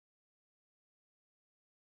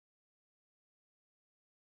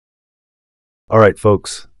All right,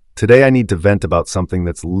 folks, today I need to vent about something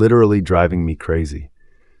that's literally driving me crazy.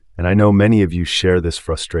 And I know many of you share this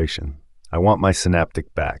frustration. I want my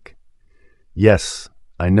Synaptic back. Yes,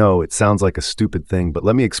 I know it sounds like a stupid thing, but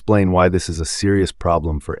let me explain why this is a serious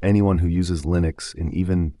problem for anyone who uses Linux in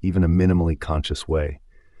even a minimally conscious way.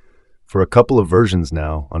 For a couple of versions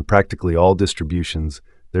now, on practically all distributions,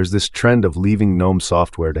 there's this trend of leaving GNOME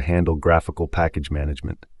Software to handle graphical package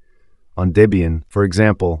management. On Debian, for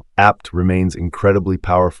example, apt remains incredibly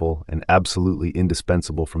powerful and absolutely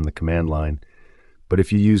indispensable from the command line, but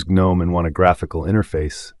if you use GNOME and want a graphical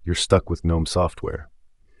interface, you're stuck with GNOME Software.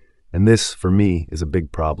 And this, for me, is a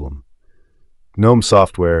big problem. GNOME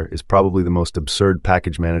Software is probably the most absurd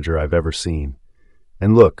package manager I've ever seen.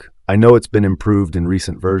 And look, I know it's been improved in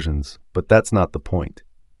recent versions, but that's not the point.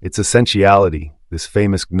 Its essentiality, this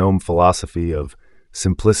famous GNOME philosophy of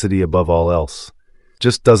simplicity above all else,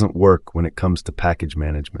 just doesn't work when it comes to package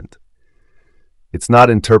management. It's not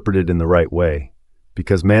interpreted in the right way,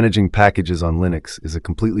 because managing packages on Linux is a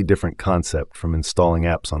completely different concept from installing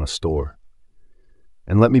apps on a store.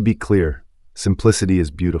 And let me be clear, simplicity is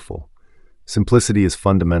beautiful. Simplicity is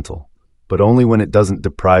fundamental, but only when it doesn't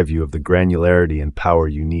deprive you of the granularity and power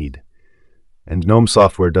you need. And GNOME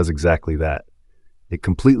Software does exactly that. It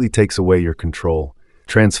completely takes away your control,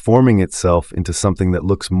 transforming itself into something that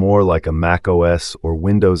looks more like a Mac OS or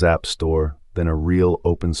Windows App Store than a real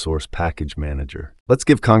open-source package manager. Let's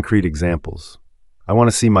give concrete examples. I want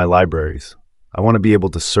to see my libraries. I want to be able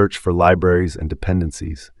to search for libraries and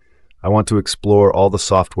dependencies. I want to explore all the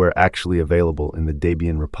software actually available in the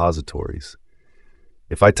Debian repositories.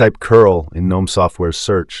 If I type curl in GNOME Software's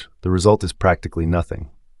search, the result is practically nothing.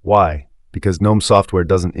 Why? Because GNOME Software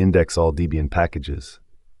doesn't index all Debian packages.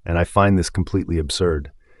 And I find this completely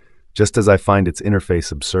absurd. Just as I find its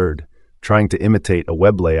interface absurd, trying to imitate a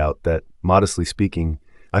web layout that, modestly speaking,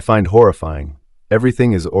 I find horrifying.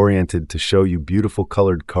 Everything is oriented to show you beautiful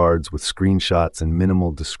colored cards with screenshots and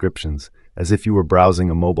minimal descriptions, as if you were browsing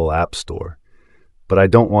a mobile app store. But I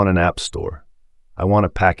don't want an app store. I want a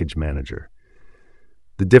package manager.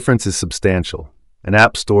 The difference is substantial. An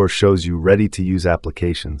app store shows you ready-to-use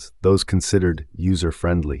applications, those considered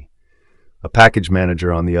user-friendly. A package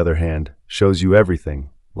manager, on the other hand, shows you everything: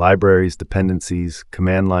 libraries, dependencies,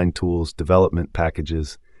 command line tools, development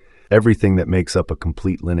packages, everything that makes up a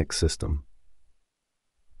complete Linux system.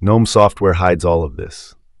 GNOME Software hides all of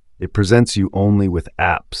this. It presents you only with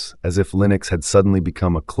apps, as if Linux had suddenly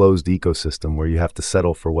become a closed ecosystem where you have to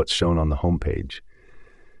settle for what's shown on the homepage.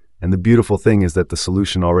 And the beautiful thing is that the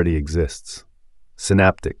solution already exists.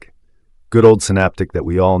 Synaptic. Good old Synaptic that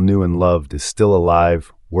we all knew and loved is still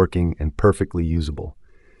alive, working, and perfectly usable.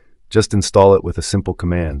 Just install it with a simple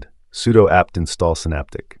command, sudo apt install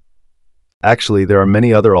Synaptic. Actually, there are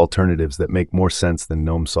many other alternatives that make more sense than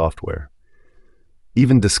GNOME Software.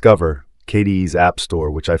 Even Discover, KDE's app store,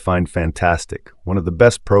 which I find fantastic, one of the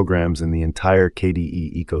best programs in the entire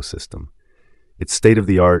KDE ecosystem. It's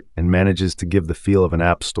state-of-the-art and manages to give the feel of an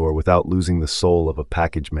app store without losing the soul of a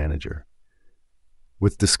package manager.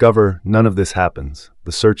 With Discover, none of this happens.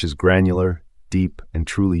 The search is granular, deep, and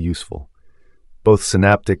truly useful. Both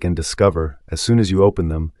Synaptic and Discover, as soon as you open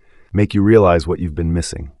them, make you realize what you've been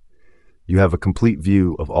missing. You have a complete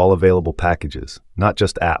view of all available packages, not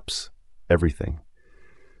just apps, everything.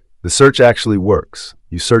 The search actually works.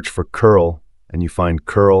 You search for curl, and you find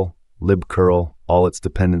curl, libcurl, all its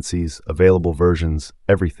dependencies, available versions,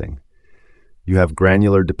 everything. You have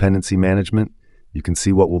granular dependency management. You can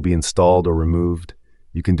see what will be installed or removed.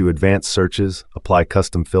 You can do advanced searches, apply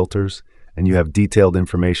custom filters, and you have detailed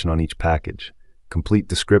information on each package. Complete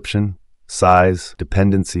description, size,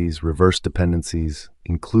 dependencies, reverse dependencies,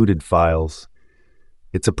 included files.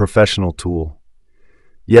 It's a professional tool.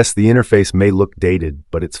 Yes, the interface may look dated,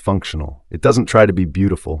 but it's functional. It doesn't try to be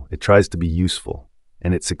beautiful, it tries to be useful,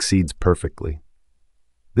 and it succeeds perfectly.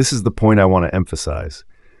 This is the point I want to emphasize.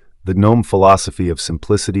 The GNOME philosophy of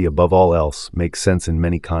simplicity above all else makes sense in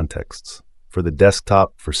many contexts. For the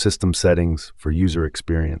desktop, for system settings, for user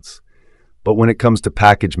experience. But when it comes to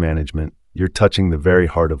package management, you're touching the very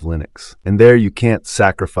heart of Linux. And there you can't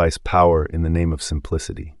sacrifice power in the name of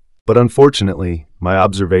simplicity. But unfortunately, my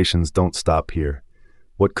observations don't stop here.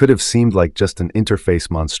 What could have seemed like just an interface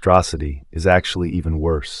monstrosity is actually even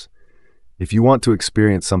worse. If you want to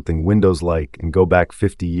experience something Windows-like and go back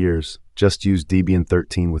 50 years, just use Debian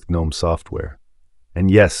 13 with GNOME Software.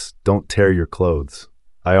 And yes, don't tear your clothes.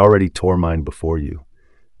 I already tore mine before you.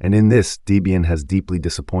 And in this, Debian has deeply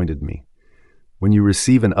disappointed me. When you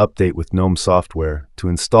receive an update with GNOME Software, to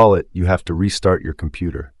install it, you have to restart your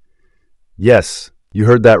computer. Yes, you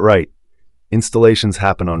heard that right. Installations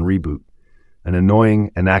happen on reboot. an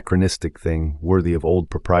annoying, anachronistic thing worthy of old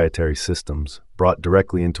proprietary systems, brought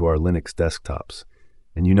directly into our Linux desktops.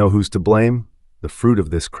 And you know who's to blame? The fruit of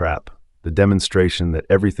this crap, the demonstration that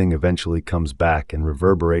everything eventually comes back and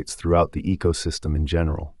reverberates throughout the ecosystem in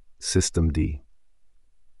general, systemd.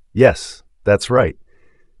 Yes, that's right.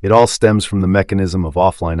 It all stems from the mechanism of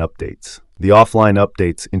offline updates. The offline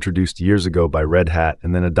updates introduced years ago by Red Hat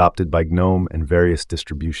and then adopted by GNOME and various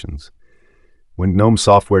distributions. When GNOME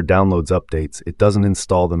Software downloads updates, it doesn't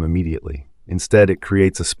install them immediately. Instead, it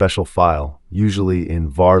creates a special file, usually in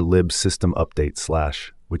var lib system update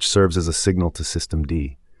 /, which serves as a signal to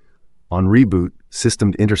systemd. On reboot,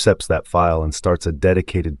 systemd intercepts that file and starts a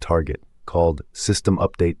dedicated target called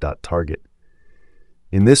systemupdate.target.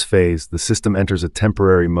 In this phase, the system enters a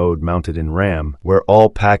temporary mode mounted in RAM, where all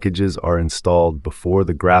packages are installed before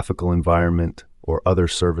the graphical environment or other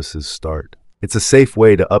services start. It's a safe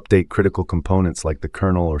way to update critical components like the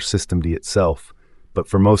kernel or systemd itself, but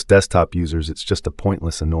for most desktop users, it's just a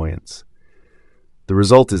pointless annoyance. The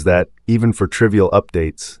result is that, even for trivial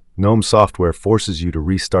updates, GNOME Software forces you to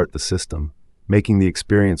restart the system, making the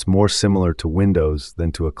experience more similar to Windows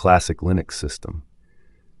than to a classic Linux system.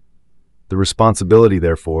 The responsibility,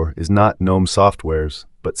 therefore, is not GNOME Software's,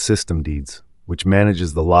 but systemd's, which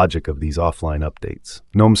manages the logic of these offline updates.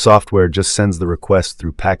 GNOME Software just sends the request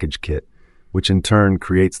through PackageKit, which in turn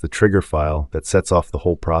creates the trigger file that sets off the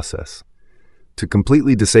whole process. To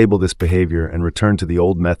completely disable this behavior and return to the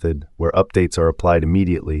old method where updates are applied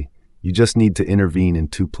immediately, you just need to intervene in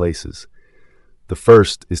two places. The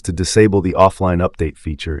first is to disable the offline update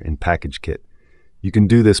feature in PackageKit. You can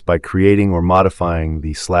do this by creating or modifying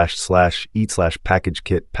the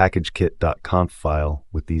 //e/packagekit packagekit.conf file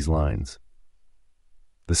with these lines.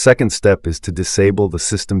 The second step is to disable the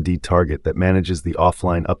systemd target that manages the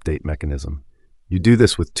offline update mechanism. You do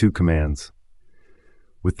this with two commands.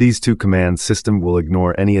 With these two commands, system will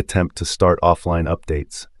ignore any attempt to start offline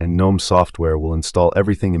updates, and GNOME Software will install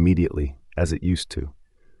everything immediately, as it used to.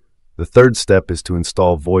 The third step is to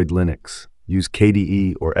install Void Linux, use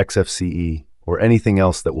KDE or XFCE, or anything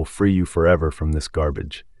else that will free you forever from this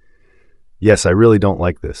garbage. Yes, I really don't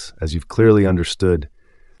like this, as you've clearly understood,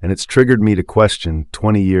 and it's triggered me to question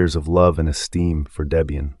 20 years of love and esteem for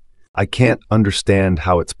Debian. I can't understand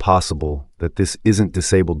how it's possible that this isn't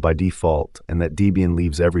disabled by default and that Debian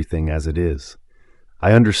leaves everything as it is.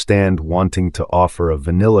 I understand wanting to offer a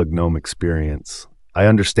vanilla GNOME experience. I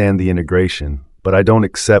understand the integration, but I don't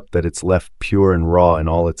accept that it's left pure and raw in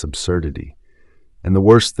all its absurdity. And the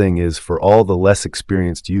worst thing is, for all the less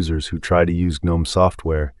experienced users who try to use GNOME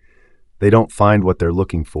Software, they don't find what they're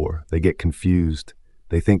looking for. They get confused.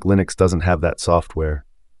 They think Linux doesn't have that software.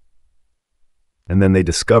 And then they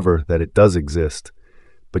discover that it does exist,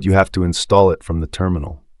 but you have to install it from the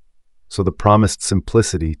terminal. So the promised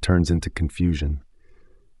simplicity turns into confusion,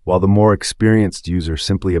 while the more experienced user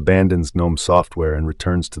simply abandons GNOME Software and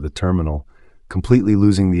returns to the terminal, completely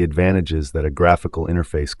losing the advantages that a graphical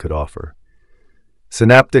interface could offer.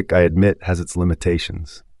 Synaptic, I admit, has its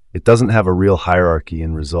limitations. It doesn't have a real hierarchy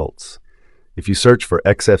in results. If you search for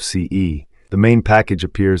XFCE, the main package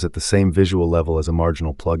appears at the same visual level as a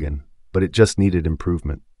marginal plugin, but it just needed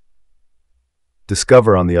improvement.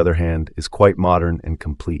 Discover, on the other hand, is quite modern and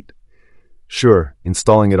complete. Sure,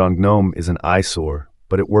 installing it on GNOME is an eyesore,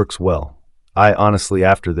 but it works well. I honestly,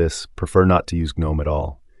 after this, prefer not to use GNOME at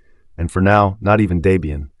all. And for now, not even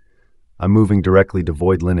Debian. I'm moving directly to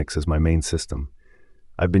Void Linux as my main system.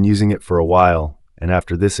 I've been using it for a while, and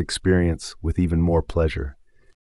after this experience, with even more pleasure.